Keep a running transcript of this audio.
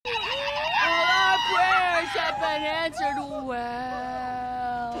one answered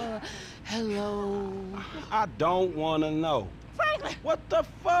well. Hello. I don't want to know. Franklin! What the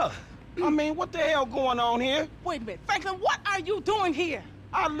fuck? I mean, what the hell going on here? Wait a minute. Franklin, what are you doing here?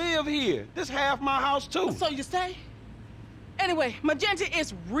 I live here. This half my house, too. So you stay? Anyway, Magenta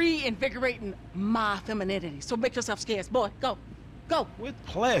is reinvigorating my femininity. So make yourself scarce. Boy, go. Go. With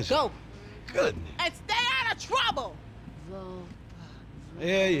pleasure. Go. Goodness. And stay out of trouble.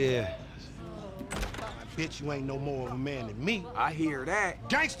 Yeah. I bet you ain't no more of a man than me. I hear that.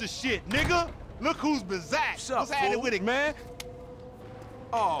 Gangsta shit, nigga. Look who's bazacked. What's happening with it, man?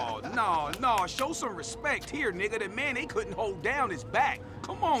 Oh, no, show some respect here, nigga. The man, they couldn't hold down his back.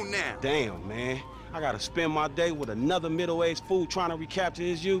 Come on now. Damn, man. I gotta spend my day with another middle-aged fool trying to recapture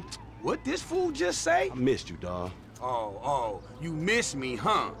his youth. What this fool just say? I missed you, dawg. Oh, you miss me,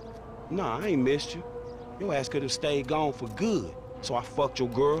 huh? Nah, I ain't missed you. Your ass could have stayed gone for good. So I fucked your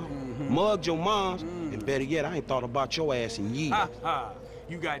girl, mugged your moms, and better yet, I ain't thought about your ass in years. Ha.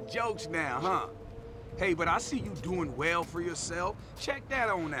 You got jokes now, huh? Hey, but I see you doing well for yourself. Check that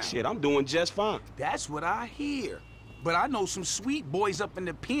on out. Shit, I'm doing just fine. That's what I hear. But I know some sweet boys up in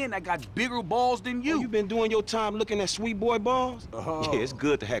the pen that got bigger balls than you. Oh, you been doing your time looking at sweet boy balls? Oh. Yeah, it's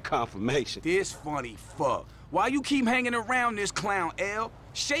good to have confirmation. This funny fuck. Why you keep hanging around this clown, L?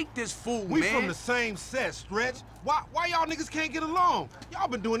 Shake this fool, We man. from the same set, Stretch. Why y'all niggas can't get along? Y'all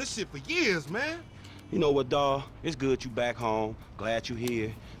been doing this shit for years, man. You know what, dawg? It's good you back home. Glad you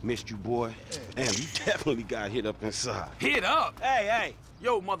here. Missed you, boy. Damn, you definitely got hit up inside. Hit up? Hey.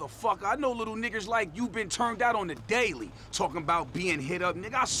 Yo, motherfucker, I know little niggas like you been turned out on the daily. Talking about being hit up,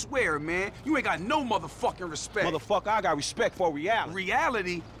 nigga, I swear, man. You ain't got no motherfucking respect. Motherfucker, I got respect for reality.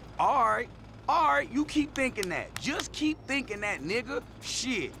 Reality? All right, you keep thinking that. Just keep thinking that, nigga.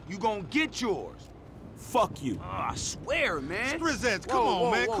 Shit, you gonna get yours. Fuck you. I swear, man. Strizzettes, come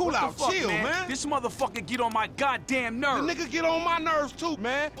on, man. Cool what the out. fuck, Chill, man. This motherfucker get on my goddamn The nerves. nigga get on my nerves, too,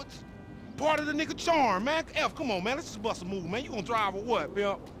 man. What's part of the nigga charm, man? F, come on, man. Let's just bust a move, man. You gonna drive or what,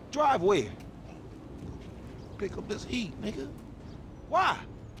 pimp? Drive where? Pick up this heat, nigga. Why?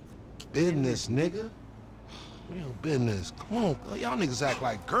 Business, nigga. Real business. Come on, y'all niggas act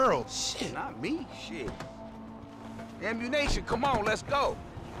like girls. Shit. Not me, shit. Ammunition, come on, let's go.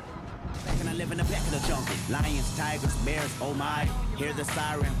 Back and I live in the back of the jungle. Lions, tigers, bears, oh my. Hear the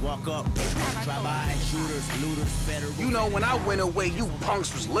siren, walk up. Drive by, shooters, looters, federal. You know, when I went away, you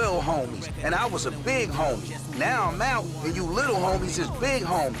punks was little homies, and I was a big homie. Now I'm out, and you little homies is big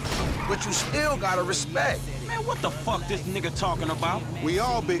homies. But you still gotta respect. Man, what the fuck this nigga talking about? We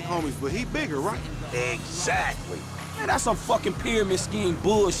all big homies, but he bigger, right? Exactly. Man, that's some fucking pyramid scheme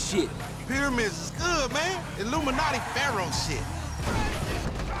bullshit. Pyramids is good, man. Illuminati pharaoh shit.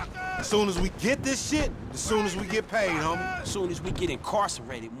 As soon as we get this shit, as soon as we get paid, homie. As soon as we get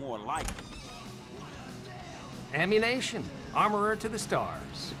incarcerated, more likely. Ammunition. Armorer to the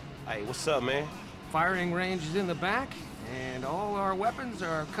stars. Hey, what's up, man? Firing range is in the back, and all our weapons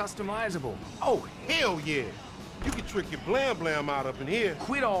are customizable. Oh, hell yeah. You can trick your blam out up in here.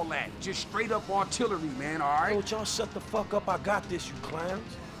 Quit all that. Just straight up artillery, man, all right? Don't y'all shut the fuck up. I got this, you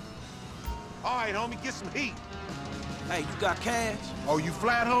clowns. All right, homie, get some heat. Hey, you got cash? Oh, you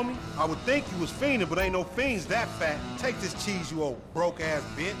flat, homie? I would think you was fiending, but ain't no fiends that fat. Take this cheese, you old broke-ass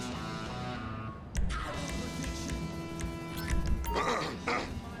bitch.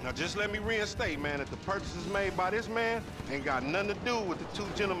 Now, just let me reinstate, man, that the purchases made by this man ain't got nothing to do with the two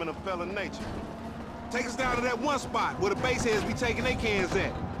gentlemen of fella nature. Take us down to that one spot where the baseheads be taking their cans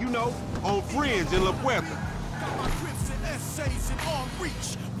at. You know, on Fringe in La Puerta. Got my grips and essays and on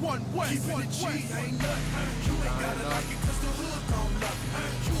reach. One way, one way. Ain't nothing. You ain't gotta like it cause the hood don't love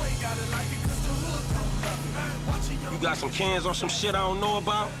it. You ain't gotta like it cause the hood don't love it. Watching your... You got some cans on some shit I don't know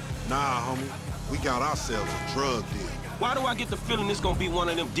about? Nah, homie. We got ourselves a drug deal. Why do I get the feeling this gonna be one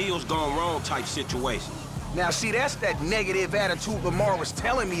of them deals gone wrong type situations? Now, see, that's that negative attitude Lamar was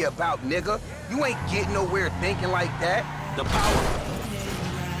telling me about, nigga. You ain't getting nowhere thinking like that. The power.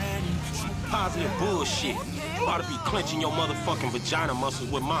 Positive bullshit. You ought to be clenching your motherfucking vagina muscles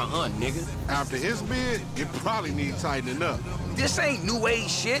with my aunt, nigga. After his bid, it probably needs tightening up. This ain't new age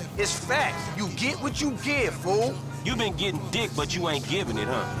shit. It's facts. You get what you give, fool. You been getting dick, but you ain't giving it,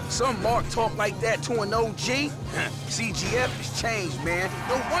 huh? Some Mark talk like that to an OG. CGF has changed, man.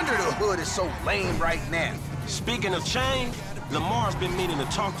 No wonder the hood is so lame right now. Speaking of change, Lamar's been meaning to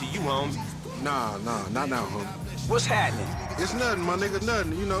talk to you, homie. Nah, not now, homie. What's happening? It's nothing, my nigga,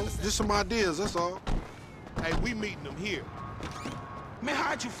 nothing, you know. Just some ideas, that's all. Hey, we meeting them here. Man,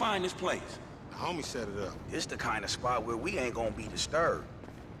 how'd you find this place? The homie set it up. It's the kind of spot where we ain't gonna be disturbed.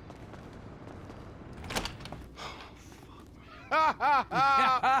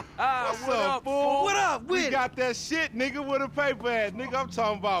 What's up, fool? What up with got that shit, nigga, with a paper at, nigga. I'm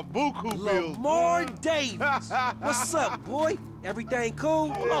talking about buku bills. Lamar Davis. What's up, boy? Everything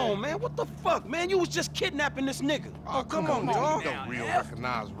cool? Hold on, man. What the fuck, man? You was just kidnapping this nigga. Oh, come on, dog. Don't real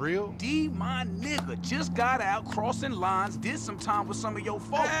recognize real. D, my nigga, just got out crossing lines, did some time with some of your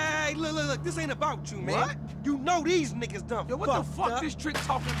folks. Hey, look, this ain't about you, man. What? You know these niggas done Yo, what the fuck this trick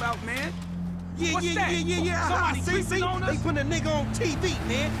talking about, man? Yeah. Somebody See, creeping on us? they put a nigga on TV,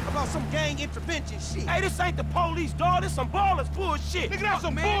 man, about some gang intervention shit. Hey, this ain't the police, dog. This some ballers bullshit. Nigga, that's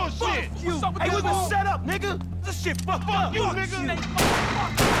some man. bullshit. Fuck you. Hey, we was set up, nigga. This shit fucked up. You, nigga.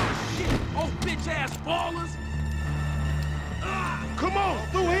 Shit, oh bitch ass ballers. Come on,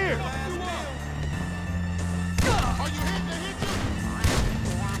 through here.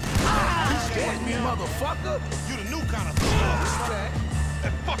 You scared me, motherfucker. You the new kind of thug.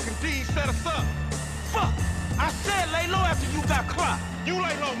 That fucking D set us up. Fuck. I said lay low after you got clocked. You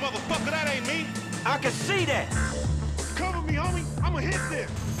lay low, motherfucker. That ain't me. I can see that. Cover me, homie. I'ma hit this.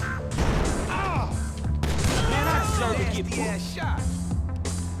 Ah! Man, I deserve to get Nasty ass shot.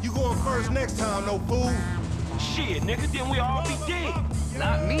 You going first next time, no fool. shit, nigga. Then we all be dead.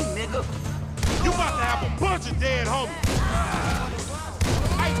 Not me, nigga. You about to have a bunch of dead homies.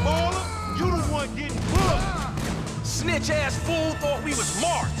 Hey, baller, you the one getting booked. Snitch-ass fool thought we was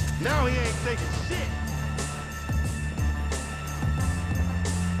marked. Now he ain't taking shit.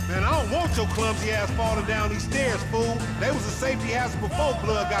 Man, I don't want your clumsy ass falling down these stairs, fool. They was a safety hazard before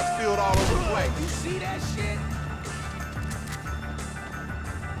blood got spilled all over the place. You see that shit?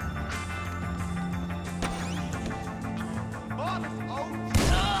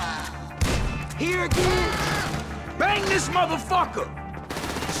 Here again? Bang this motherfucker!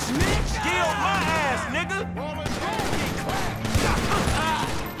 Snitch! Kill my ass, nigga!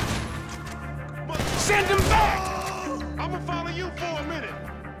 Send him back! I'ma follow you for a minute.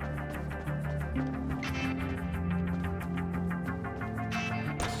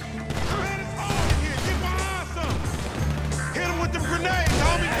 Man, it's hard in here. Get behind something. Hit him with them grenades,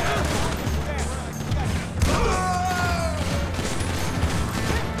 homie.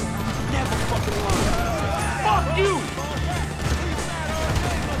 Never fucking lie. Fuck you!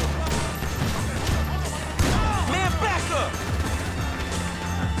 Man, back up!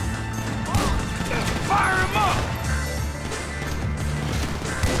 Fire him up!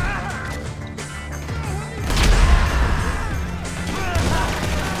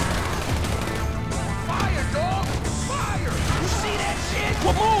 Fire, dog! Fire! You see that shit?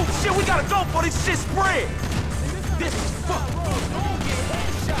 Well, move! Shit, we gotta go for this shit spread! This is fucked.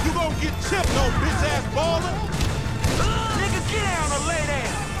 You gonna get chipped, no bitch-ass baller. Nigga, get down or lay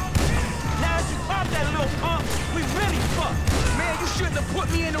down! Now as you pop that little pump, we really fucked. Man, you shouldn't have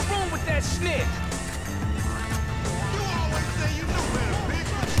put me in the room with that snitch. You always say you knew better, bitch,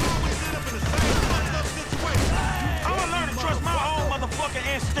 but you always end up in the same fucked up situation. I'ma learn to trust my own motherfucking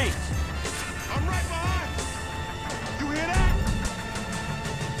instincts. I'm right behind you. You hear that?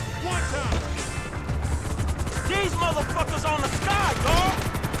 One time. These motherfuckers on the sky, dog!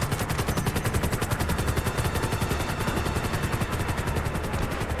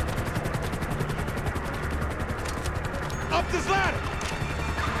 Up this ladder.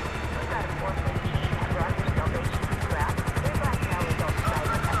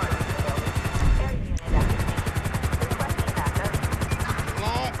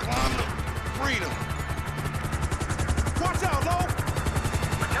 Long climb to freedom. Watch out, Lo.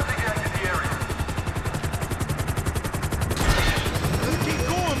 Let's keep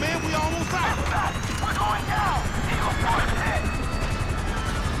going, man. We almost out. We're going down. Eagle Force hit.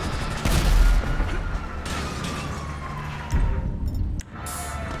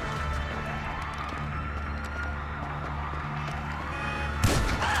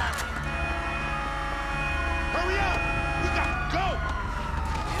 Hurry up! We gotta go!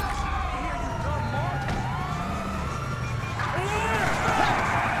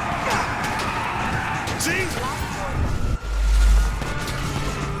 See?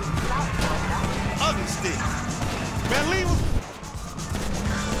 Ugly stick. Man, leave him.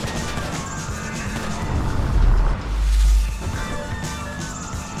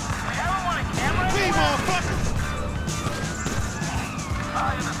 Leave, motherfucker!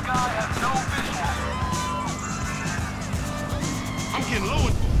 Eye in the sky has no visual. I'm getting low.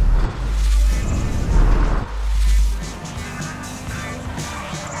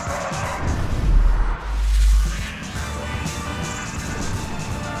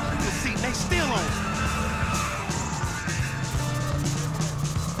 The seat, they still on.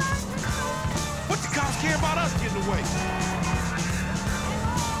 What the cops care about us getting away?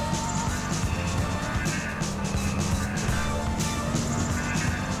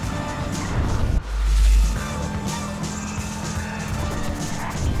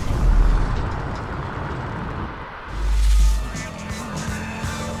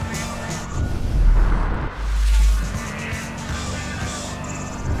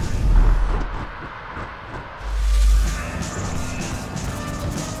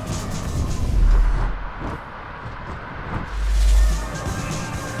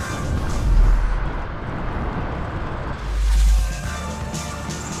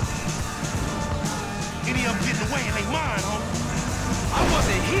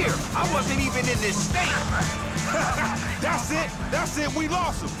 I wasn't even in this state. That's it, we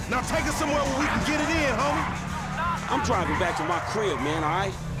lost him. Now take us somewhere where we can get it in, homie. I'm driving back to my crib, man, all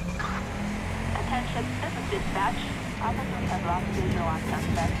right? Attention, this is dispatch. Officers have lost visual on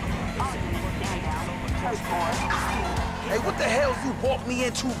suspect. All units stand down. Code 4. Hey, what the hell you walked me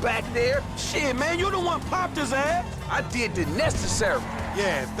into back there? Shit, man, you the one popped his ass. I did the necessary.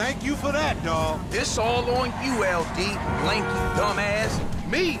 Yeah, thank you for that, dawg. This all on you, LD, lanky dumbass.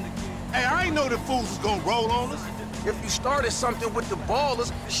 Me? Hey, I ain't know the fools was gonna roll on us. If you started something with the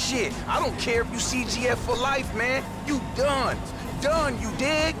ballers, shit, I don't care if you CGF for life, man. You done. Done, you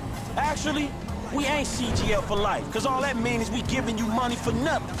dig? Actually, we ain't CGL for life, because all that means is we giving you money for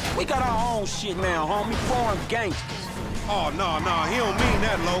nothing. We got our own shit now, homie, foreign gangsters. Oh, no, he don't mean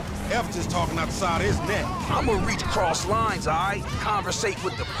that, Lo. F just talking out the side of his neck. I'ma reach cross lines, alright? Conversate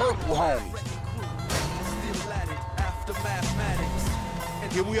with the purple homies.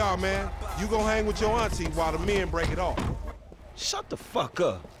 Here we are, man. You gonna hang with your auntie while the men break it off. Shut the fuck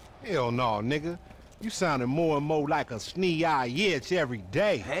up. Hell no, nigga. You sounding more and more like a snee-eye itch every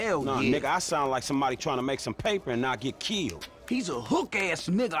day. Hell Nah, yeah. nigga, I sound like somebody trying to make some paper and not get killed. He's a hook-ass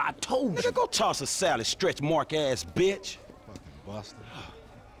nigga, I told you. Nigga, go toss a salad, stretch mark ass bitch. Fucking buster.